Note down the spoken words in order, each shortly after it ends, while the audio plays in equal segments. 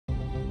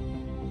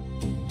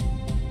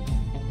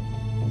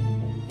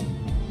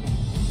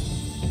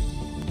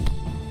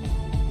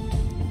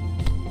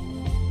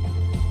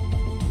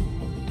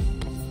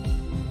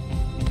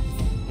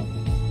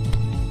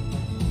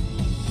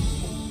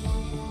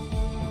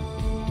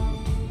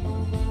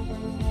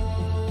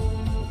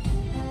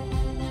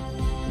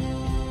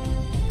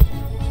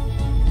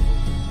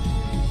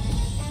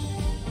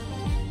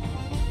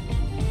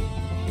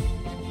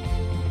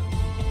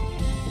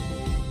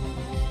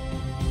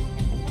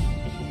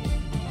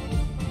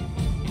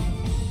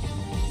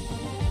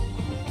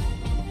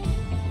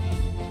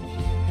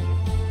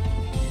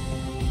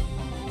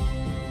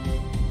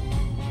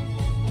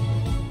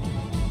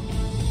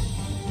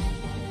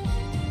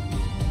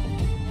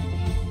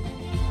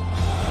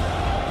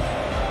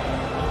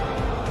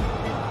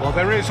Well,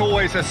 there is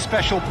always a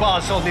special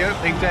buzz on the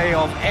opening day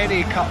of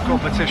any cup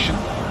competition.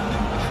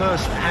 The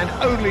first and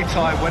only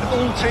time when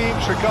all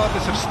teams,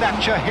 regardless of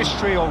stature,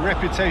 history or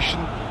reputation,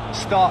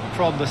 start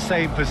from the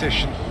same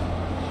position.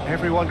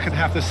 Everyone can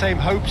have the same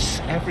hopes,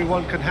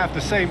 everyone can have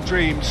the same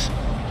dreams.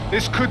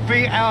 This could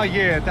be our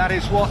year, that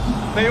is what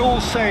they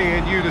all say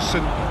in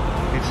unison.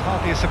 It's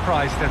hardly a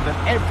surprise then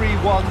that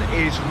everyone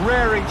is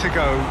raring to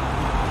go.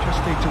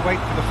 Just need to wait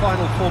for the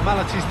final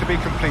formalities to be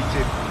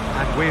completed,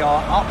 and we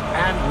are up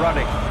and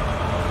running.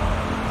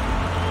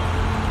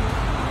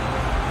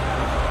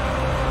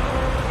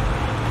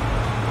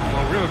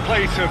 Well, River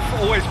Plate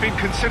have always been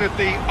considered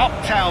the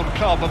uptown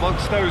club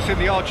amongst those in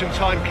the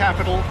Argentine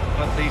capital,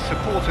 but the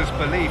supporters,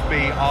 believe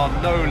me, are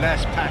no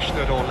less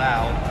passionate or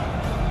loud.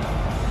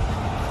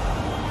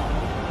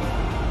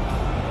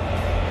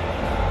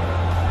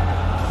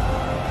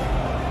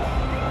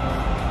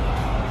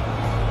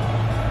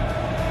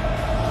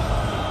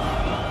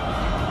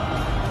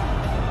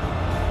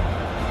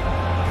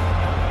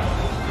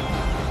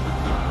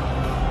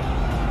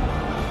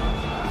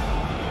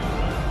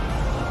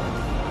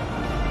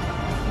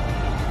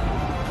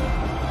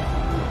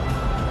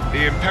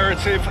 The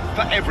imperative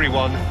for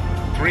everyone,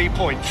 3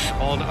 points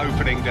on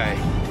opening day.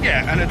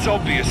 Yeah, and it's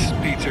obvious,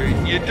 Peter,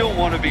 you don't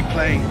want to be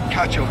playing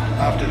catch-up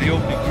after the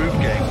opening group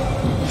game.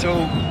 So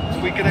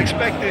we can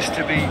expect this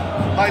to be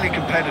highly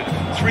competitive.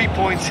 3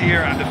 points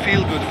here and the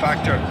feel-good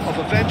factor of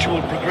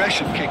eventual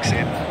progression kicks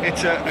in.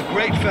 It's a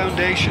great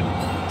foundation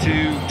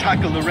to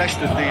tackle the rest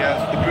of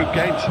the group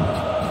games.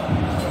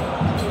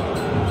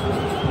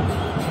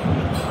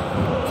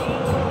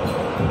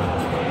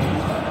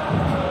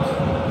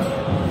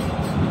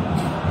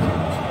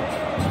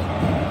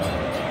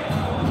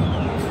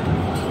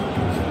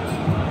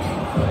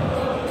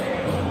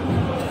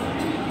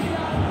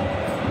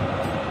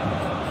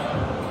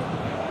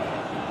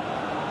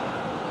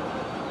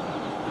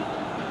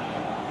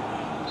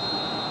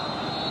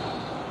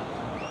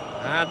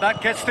 And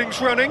that gets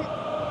things running.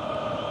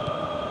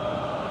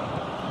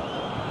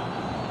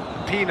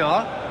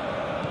 Pina.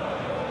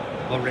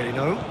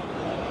 Moreno.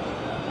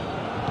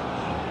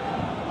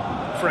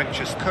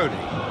 Francesconi.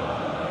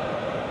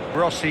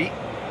 Rossi.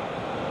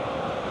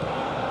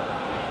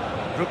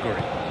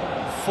 Ruguri.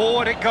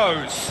 Forward it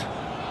goes.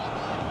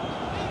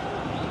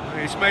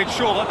 He's made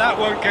sure that that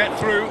won't get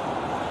through.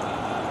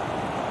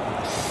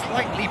 A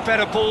slightly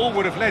better ball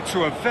would have led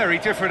to a very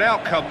different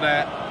outcome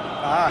there.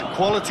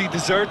 Quality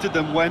deserted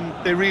them when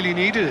they really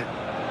needed it.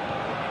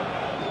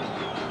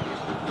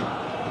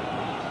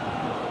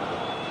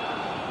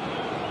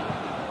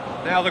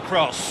 Now the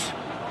cross.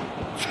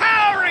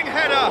 Towering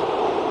header!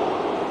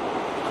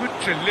 Good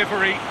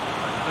delivery,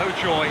 no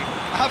joy.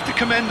 I have to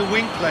commend the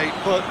wing play,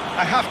 but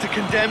I have to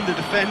condemn the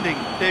defending.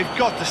 They've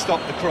got to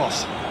stop the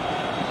cross.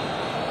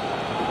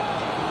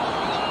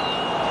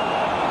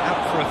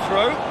 Out for a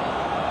throw.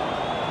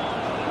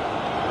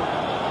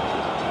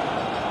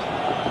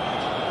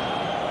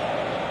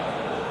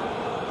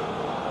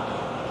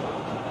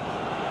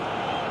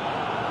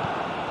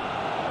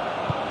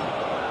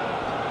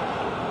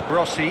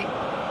 Rossi.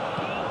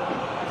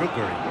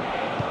 Ruguri.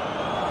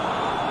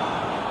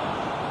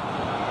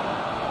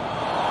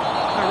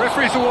 The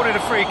referee's awarded a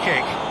free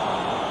kick.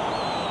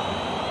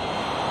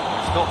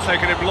 It's not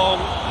taken him long,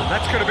 and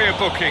that's going to be a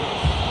booking.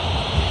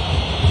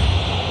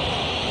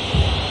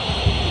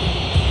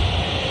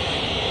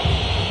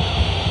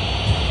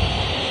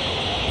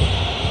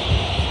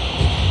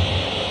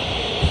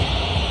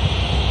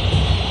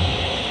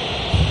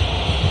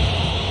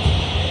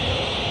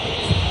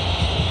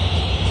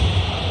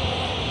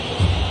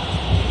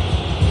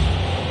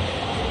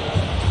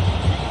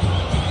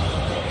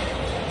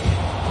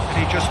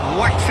 Just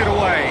whacks it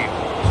away.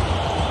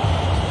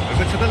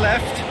 Over to the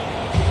left.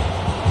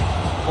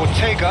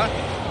 Ortega.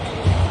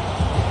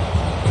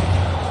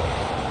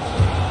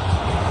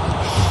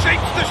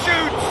 Shakes the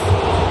shoots.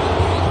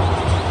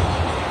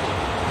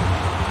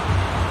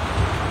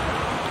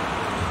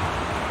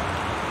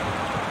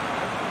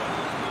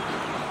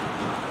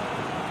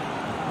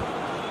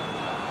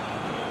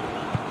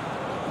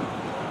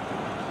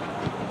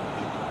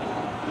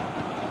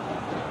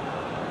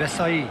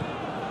 Besai.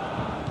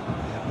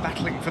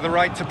 Battling for the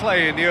right to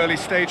play in the early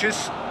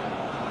stages.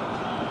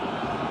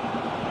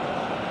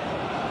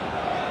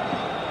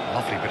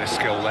 Lovely bit of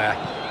skill there.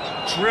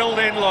 Drilled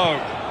in low.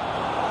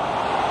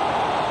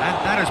 And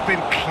that has been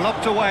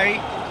clubbed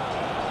away.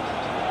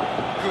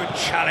 Good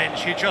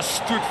challenge, he just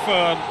stood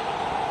firm.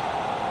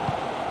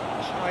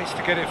 Tries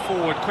to get it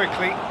forward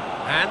quickly.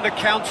 And the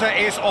counter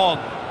is on.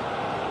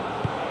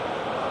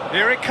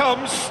 Here it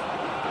comes.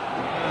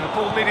 The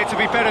ball needed to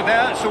be better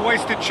there, it's a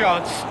wasted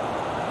chance.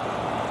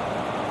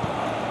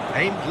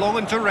 Aimed long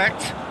and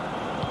direct.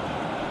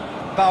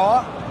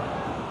 Bauer.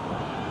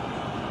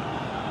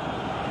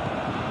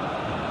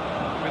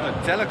 With a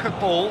delicate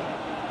ball.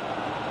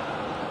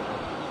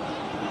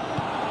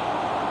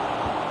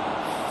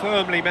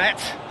 Firmly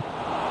met.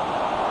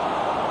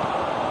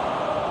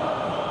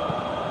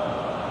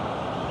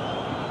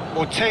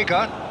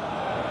 Ortega.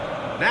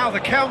 Now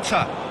the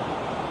counter.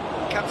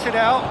 Cuts it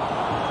out.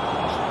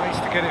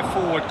 Tries to get it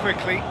forward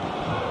quickly.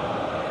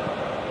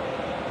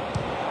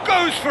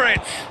 Goes for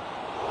it!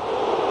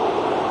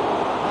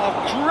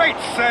 Oh, great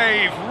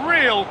save,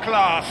 real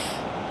class.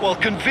 Well,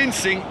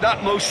 convincing,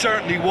 that most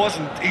certainly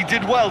wasn't. He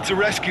did well to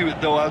rescue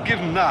it, though, I'll give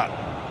him that.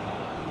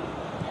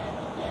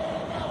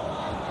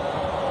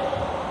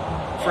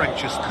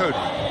 French's Cody.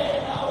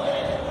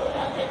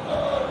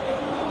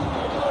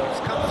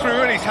 He's come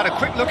through and he's had a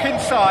quick look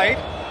inside.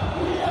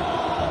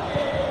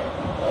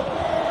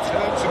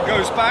 Turns and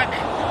goes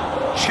back.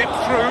 Chip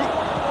through.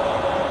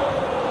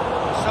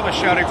 Some are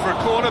shouting for a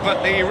corner,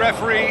 but the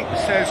referee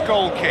says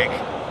goal kick.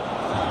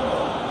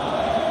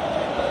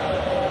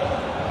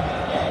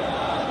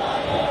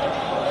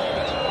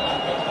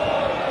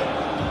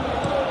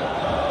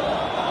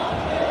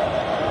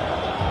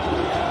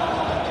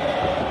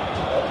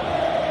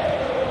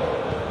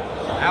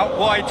 Out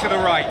wide to the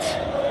right.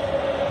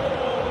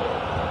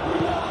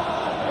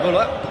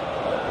 Muller.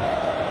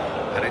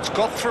 And it's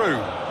got through.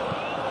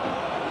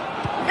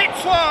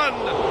 Hits one!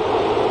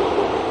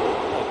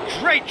 Oh,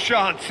 great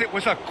chance, it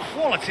was a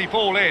quality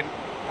ball in.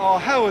 Oh,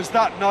 how has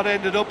that not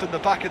ended up in the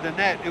back of the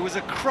net? It was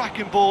a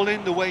cracking ball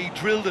in, the way he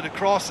drilled it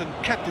across and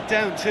kept it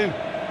down too.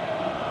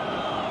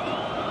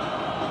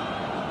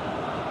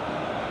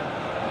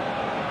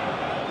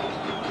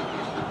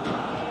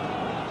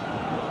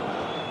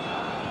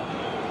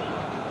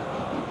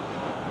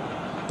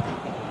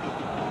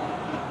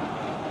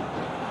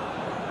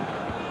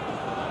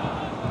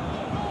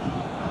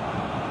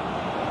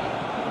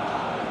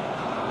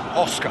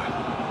 Oscar.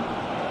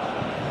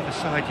 Neither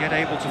side yet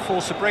able to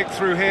force a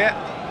breakthrough here.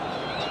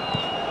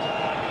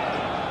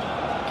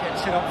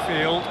 Gets it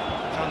upfield.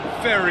 Done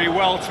very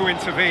well to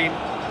intervene.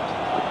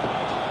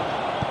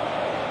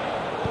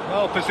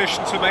 Well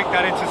positioned to make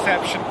that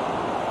interception.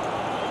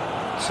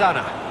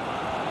 Sana.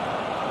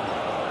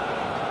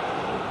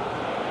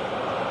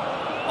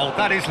 Oh,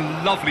 that is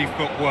lovely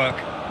footwork.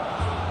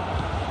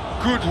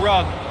 Good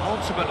run,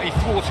 ultimately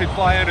thwarted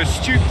by an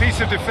astute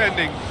piece of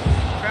defending.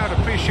 Crowd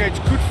appreciates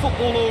good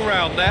football all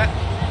round there.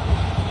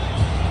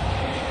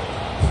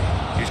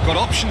 He's got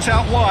options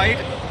out wide.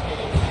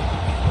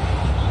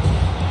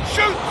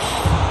 Shoots!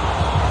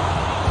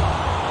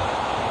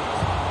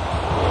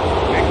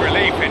 Big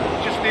relief, it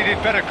just needed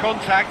better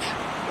contact.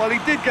 Well, he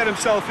did get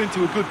himself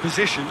into a good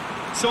position,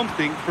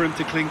 something for him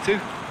to cling to.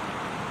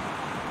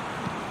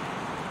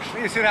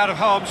 Clears it out of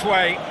harm's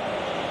way.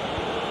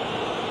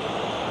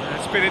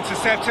 It's been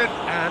intercepted,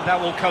 and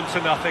that will come to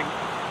nothing.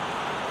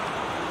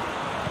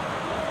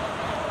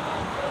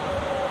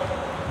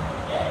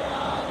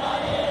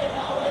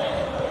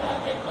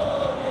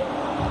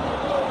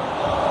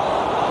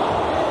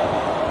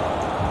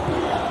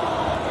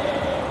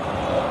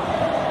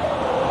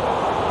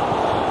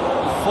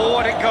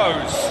 Forward it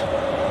goes.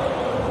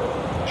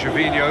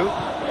 Gervinho.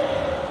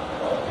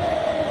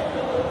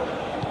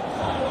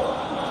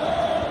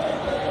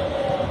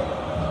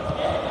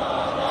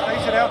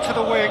 Plays it out to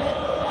the wing.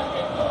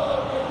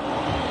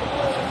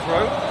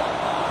 Throw.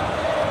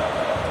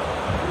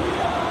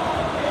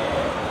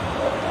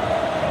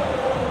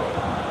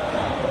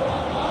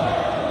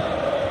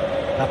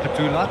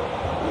 Lapadula.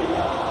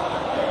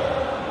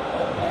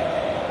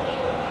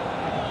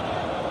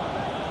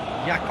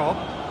 Jakob.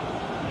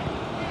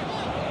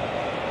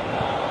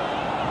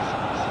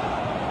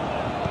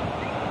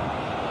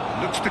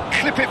 Looks to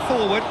clip it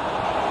forward.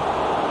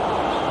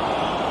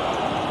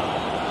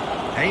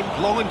 Aimed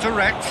long and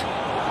direct.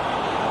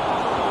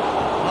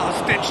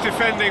 Last-ditch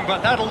defending,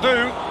 but that'll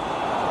do.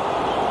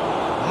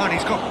 Oh, and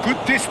he's got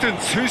good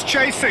distance. Who's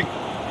chasing?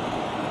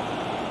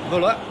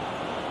 Muller.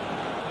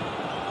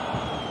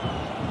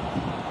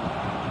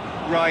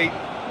 Right.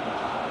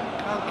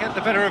 Can't get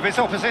the better of his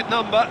opposite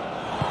number.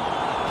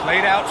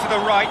 Played out to the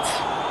right.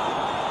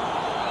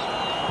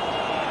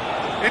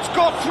 It's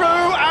got through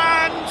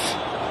and...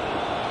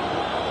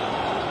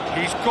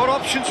 he's got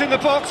options in the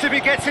box if he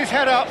gets his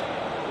head up.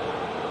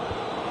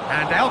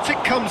 And out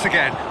it comes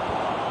again.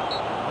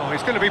 Oh,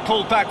 he's going to be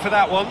pulled back for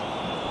that one.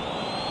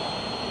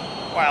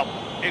 Well,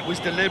 it was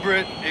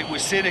deliberate, it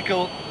was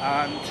cynical,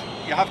 and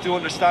you have to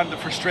understand the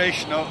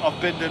frustration of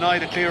being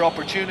denied a clear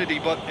opportunity,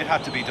 but it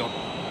had to be done.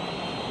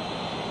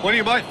 Well,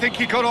 you might think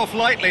he got off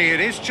lightly. It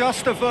is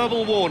just a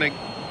verbal warning.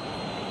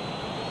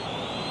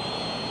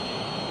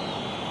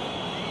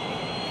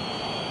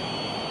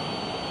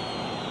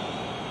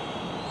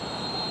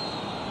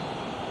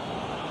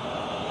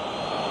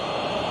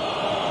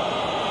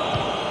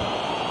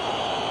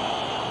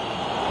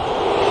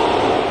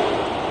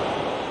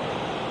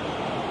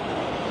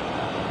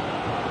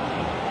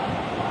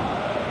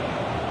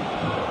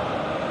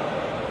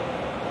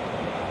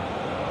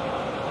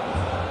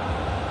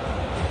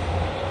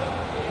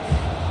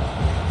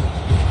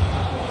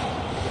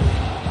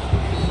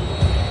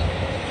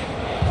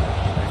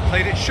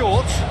 Played it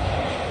short.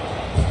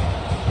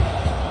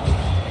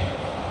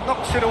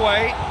 Knocks it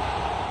away.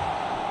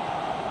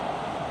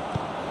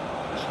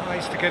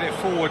 Tries to get it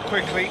forward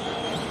quickly.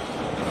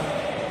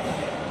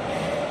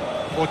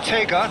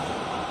 Ortega.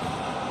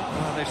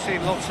 Well, they've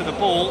seen lots of the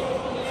ball.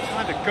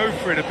 Trying to go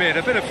for it a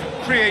bit of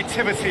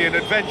creativity and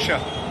adventure.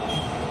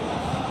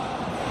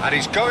 And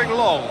he's going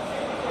long.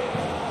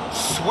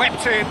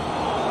 Swept in.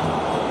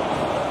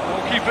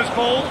 Goalkeeper's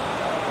ball.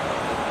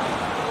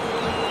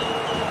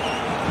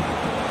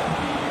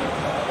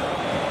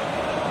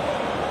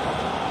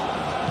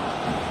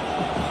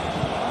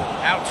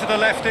 Out to the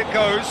left it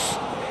goes.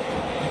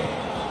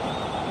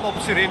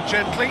 Lobs it in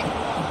gently.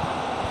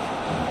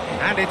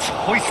 And it's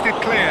hoisted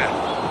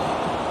clear.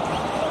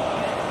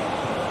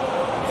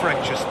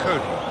 French's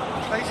could.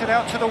 Plays it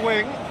out to the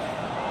wing.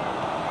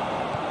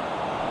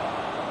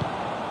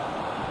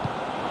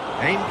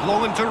 Aimed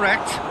long and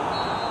direct.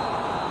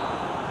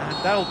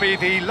 And that'll be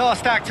the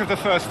last act of the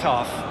first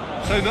half.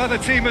 So neither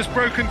team has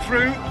broken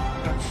through,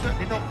 but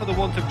certainly not for the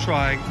want of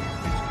trying.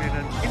 It's been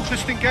an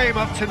interesting game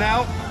up to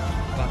now,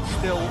 but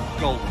still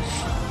goals.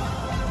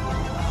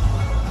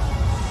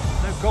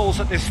 No goals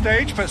at this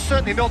stage, but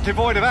certainly not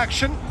devoid of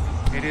action.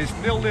 It is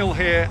 0-0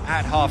 here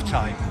at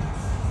half-time.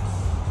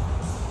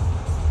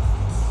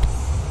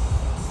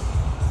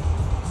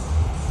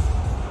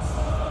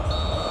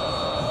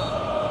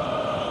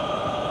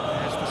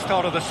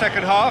 Start of the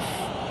second half.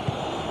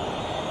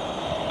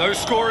 No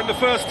score in the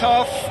first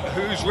half.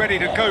 Who's ready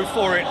to go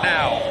for it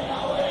now?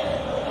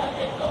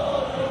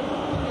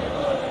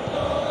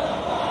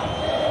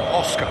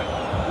 Oscar.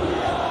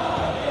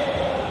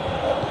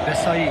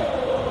 Desai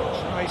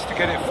tries to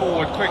get it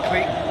forward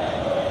quickly.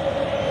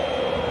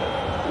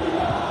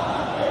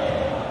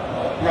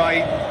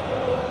 Right.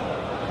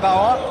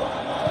 Bauer.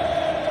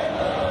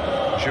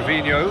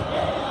 Gervinho.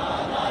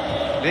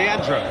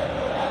 Leandro.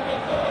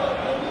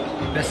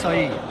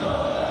 Desai.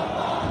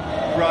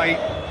 Right.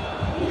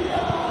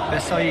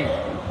 Desai.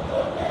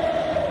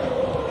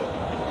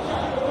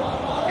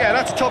 Yeah,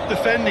 that's top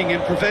defending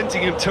and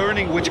preventing him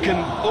turning, which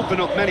can open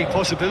up many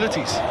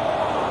possibilities.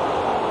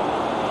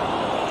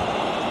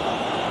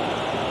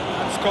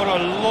 It's gone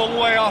a long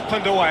way up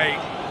and away.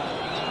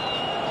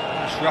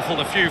 It's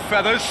ruffled a few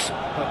feathers,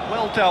 but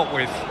well dealt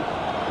with.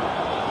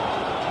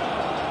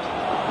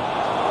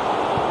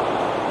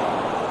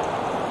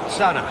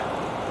 Sana.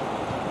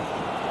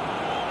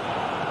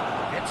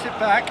 It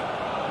back.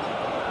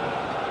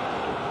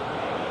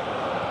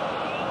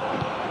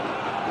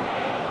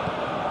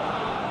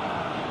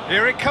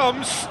 Here it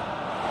comes.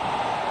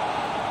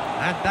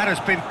 And that has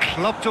been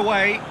clubbed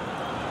away.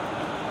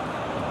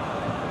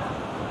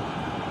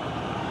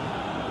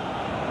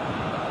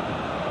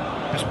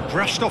 Just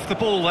brushed off the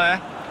ball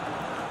there.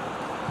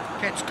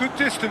 Gets good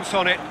distance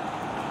on it.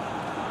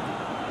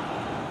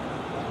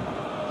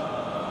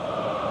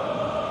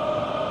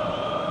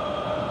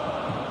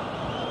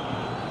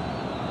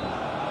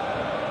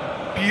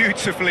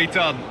 Beautifully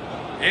done.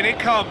 In it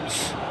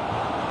comes.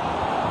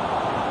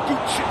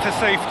 Boots it to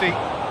safety.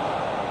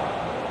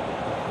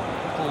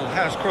 Ball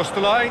has crossed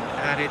the line,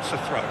 and it's a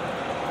throw.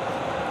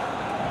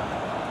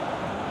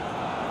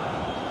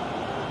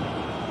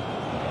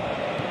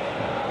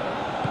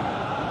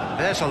 And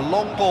there's a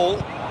long ball.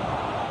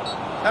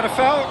 That a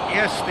foul?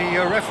 Yes,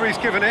 the referee's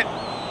given it.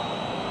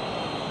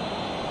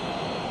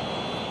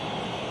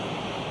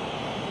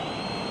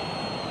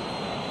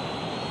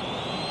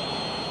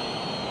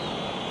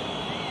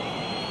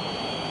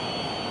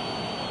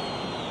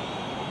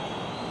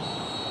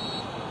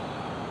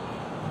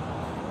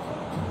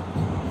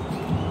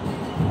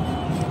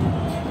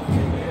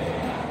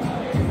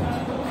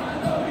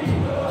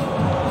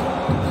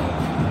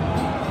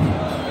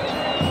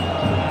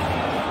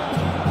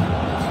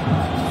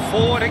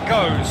 Forward it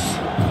goes.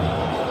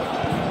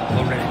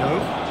 Moreno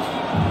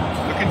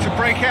looking to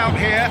break out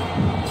here.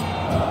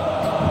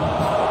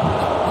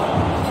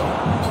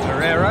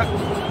 Pereira.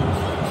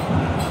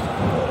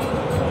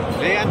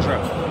 Leandro.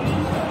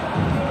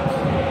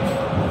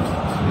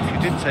 If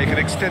you did take an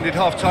extended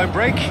half-time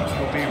break,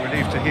 you'll be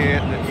relieved to hear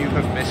that you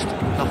have missed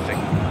nothing.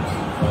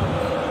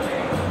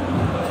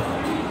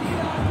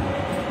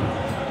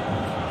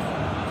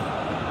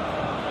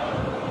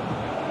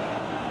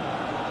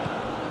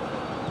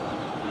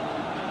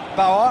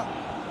 Bauer.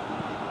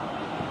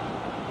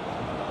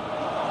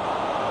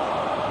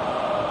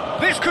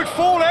 This could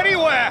fall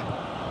anywhere.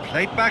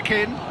 Played back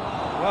in.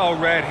 Well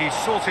read, he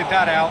sorted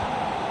that out.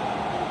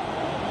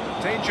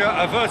 Danger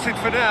averted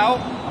for now.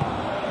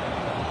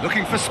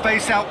 Looking for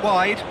space out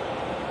wide.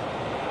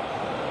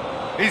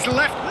 He's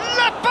left.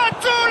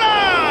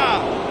 Lapadula!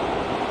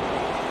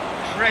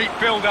 Great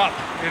build-up.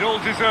 It all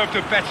deserved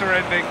a better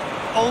ending.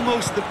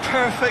 Almost the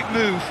perfect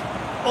move.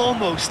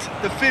 Almost.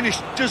 The finish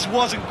just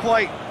wasn't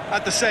quite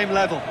at the same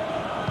level.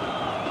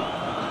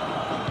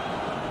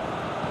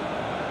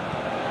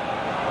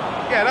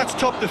 Yeah, that's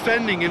top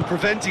defending and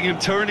preventing him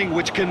turning,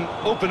 which can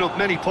open up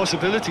many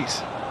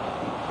possibilities.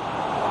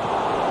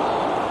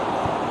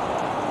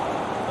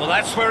 Well,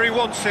 that's where he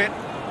wants it.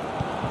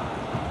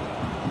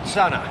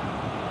 Sana.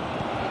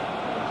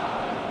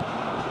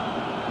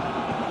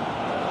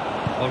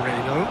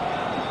 Moreno.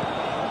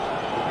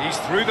 He's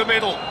through the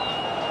middle.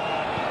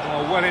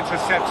 Oh, well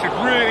intercepted,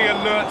 really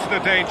alert to the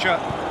danger.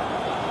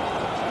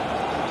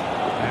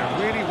 There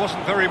really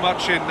wasn't very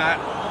much in that,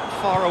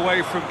 far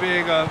away from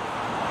being a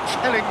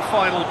telling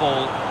final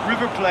ball.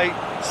 River Plate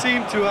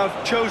seemed to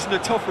have chosen a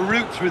tougher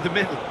route through the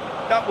middle.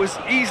 That was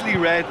easily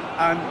read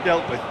and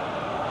dealt with.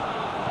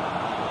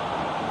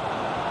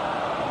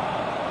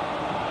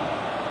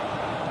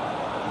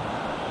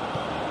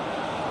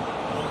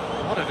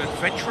 What an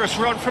adventurous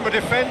run from a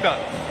defender.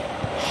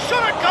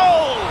 Shot at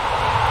goal!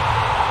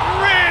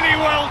 Really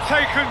well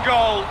taken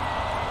goal.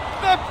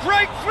 The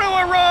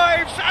breakthrough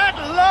arrives at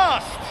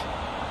last.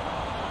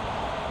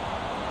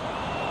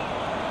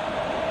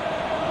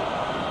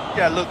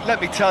 Yeah, look, let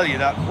me tell you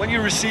that when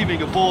you're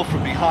receiving a ball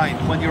from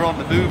behind, when you're on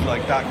the move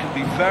like that, can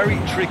be very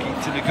tricky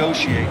to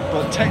negotiate.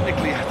 But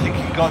technically, I think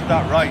he got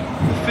that right.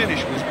 The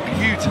finish was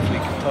beautifully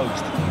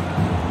composed.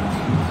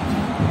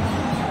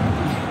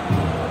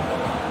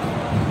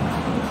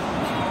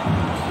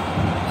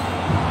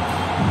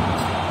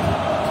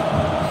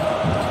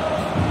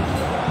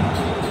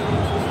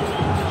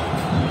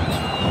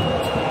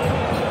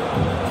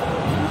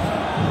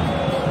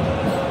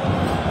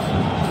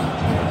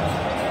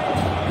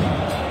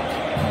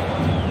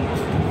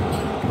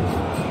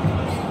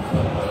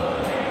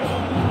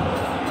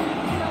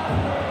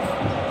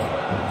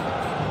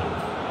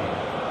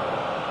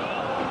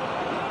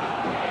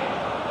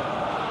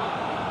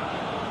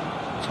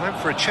 Time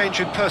for a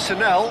change in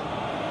personnel.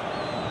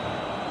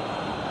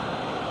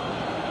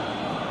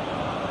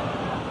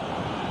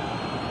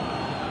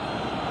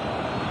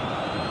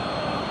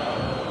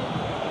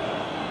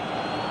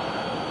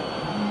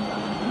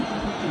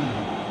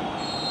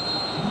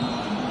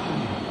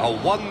 A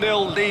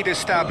 1-0 lead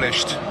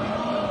established.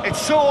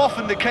 It's so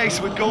often the case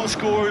with goal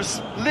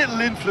scorers,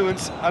 little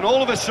influence, and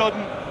all of a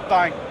sudden,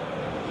 bang.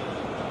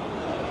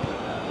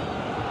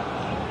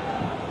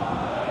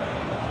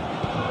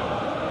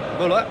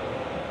 Muller.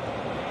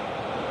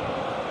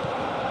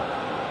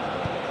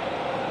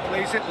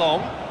 Plays it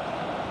long.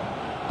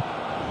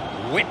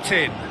 Whipped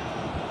in.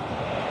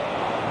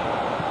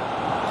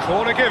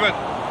 Corner given.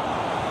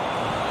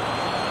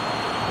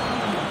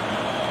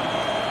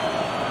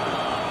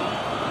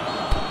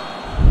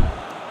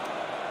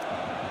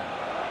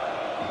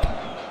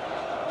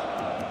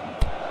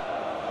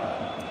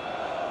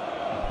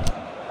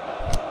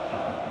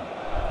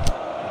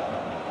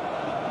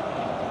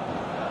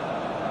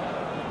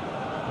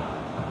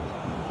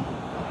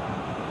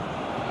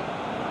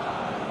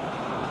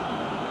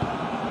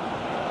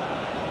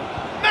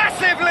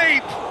 Massive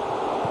leap!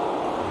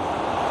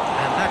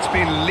 And that's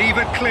been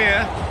levered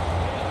clear.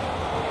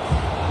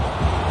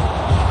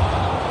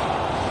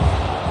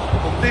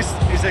 Well, this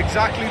is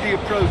exactly the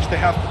approach they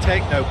have to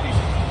take now, Peter.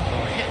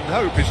 Well, hit and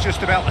hope is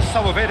just about the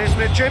sum of it, isn't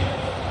it, Jim?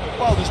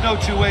 Well, there's no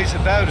two ways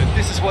about it.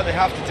 This is what they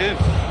have to do.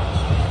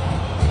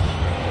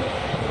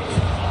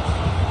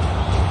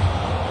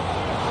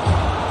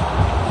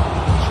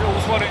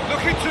 Jules won it,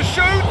 looking to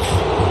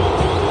shoot!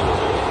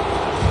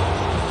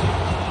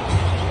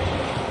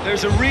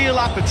 There's a real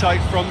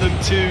appetite from them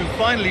to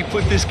finally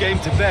put this game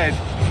to bed,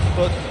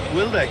 but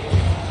will they?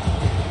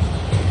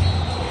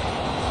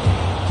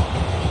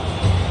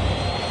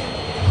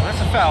 That's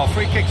a foul,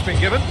 free kick's been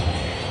given.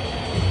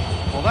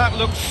 Well, that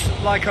looks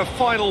like a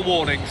final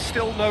warning,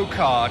 still no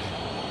card.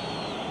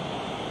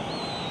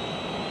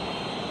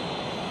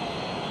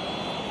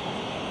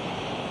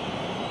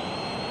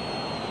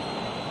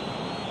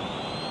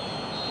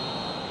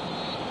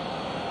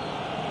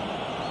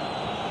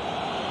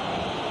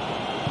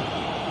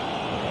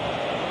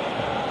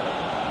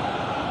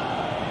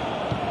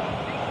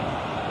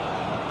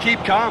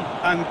 Keep calm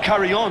and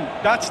carry on.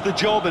 That's the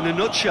job in a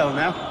nutshell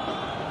now.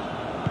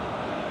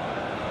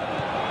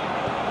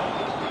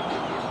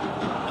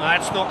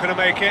 That's not going to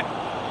make it.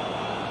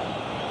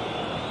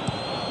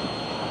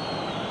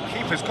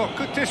 Keeper's got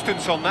good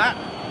distance on that.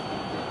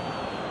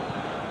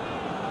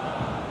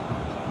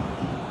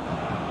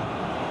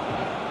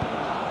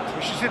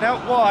 Pushes it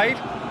out wide.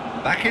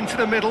 Back into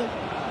the middle.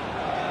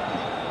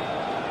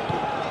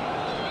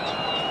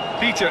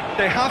 Peter,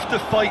 they have to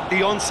fight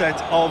the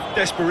onset of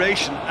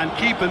desperation and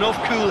keep enough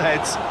cool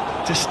heads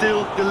to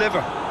still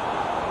deliver.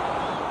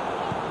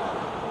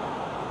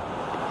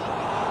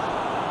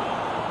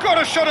 Got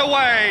a shot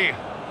away!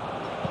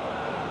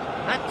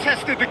 That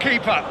tested the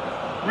keeper.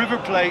 River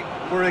Plate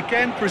were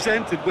again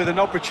presented with an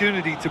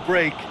opportunity to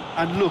break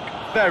and look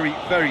very,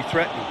 very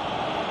threatening.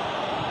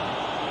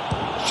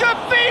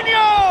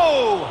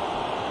 Chavinho!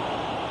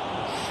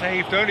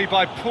 Saved only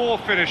by poor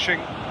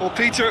finishing. Well,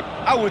 Peter,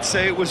 I would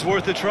say it was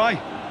worth a try.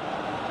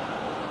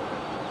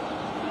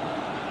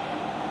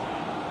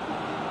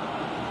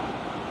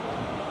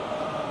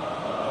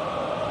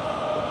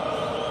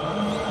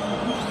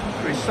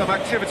 There is some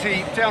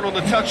activity down on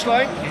the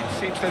touchline. It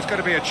seems there's going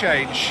to be a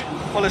change.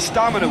 Well, his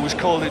stamina was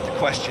called into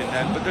question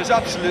then, but there's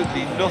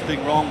absolutely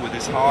nothing wrong with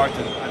his heart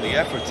and the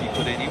efforts he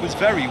put in. He was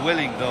very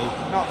willing, though,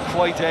 not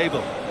quite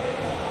able.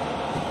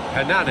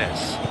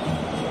 Hernandez.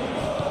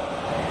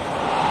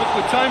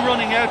 With time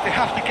running out, they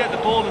have to get the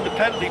ball in the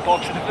penalty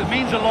box, and if it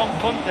means a long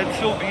punt, then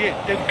so be it.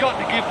 They've got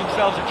to give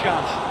themselves a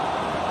chance.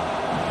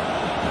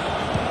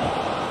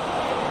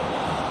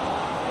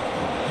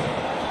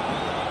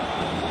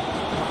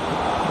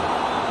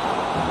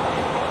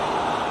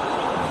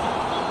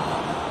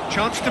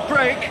 Chance to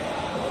break.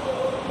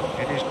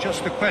 It is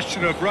just a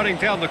question of running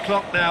down the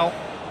clock now.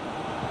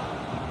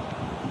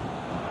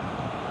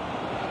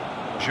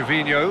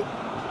 Gervinho.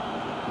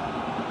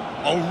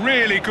 Oh,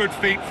 really good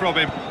feet from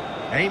him.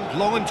 Aimed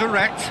long and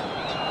direct.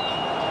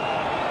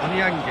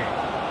 Onyange.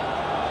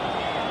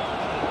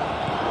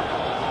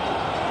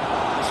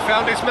 He's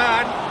found his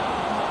man.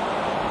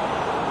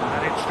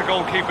 And it's the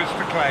goalkeeper's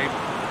to claim.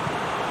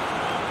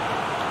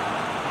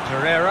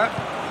 Torreira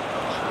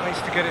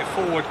tries to get it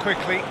forward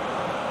quickly.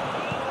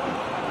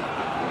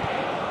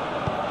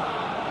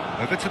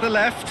 Over to the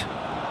left.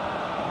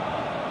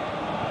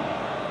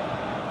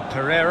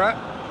 Torreira.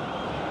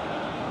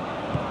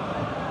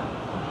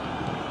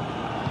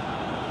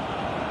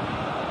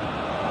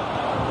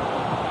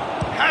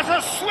 Has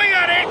a swing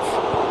at it!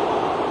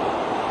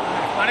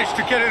 Managed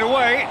to get it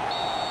away.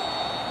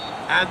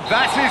 And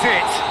that is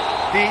it.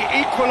 The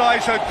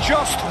equaliser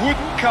just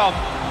wouldn't come.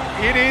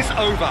 It is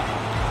over.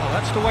 Well,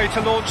 that's the way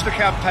to launch the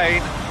campaign.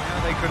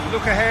 Now they can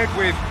look ahead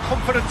with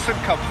confidence and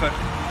comfort.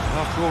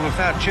 After all of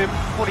that, Jim,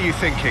 what are you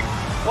thinking?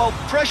 Well,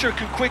 pressure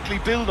can quickly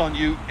build on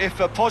you if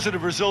a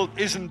positive result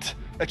isn't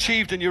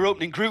achieved in your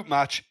opening group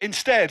match.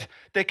 Instead,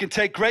 they can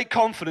take great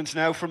confidence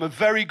now from a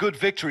very good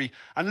victory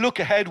and look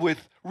ahead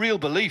with real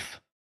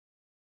belief.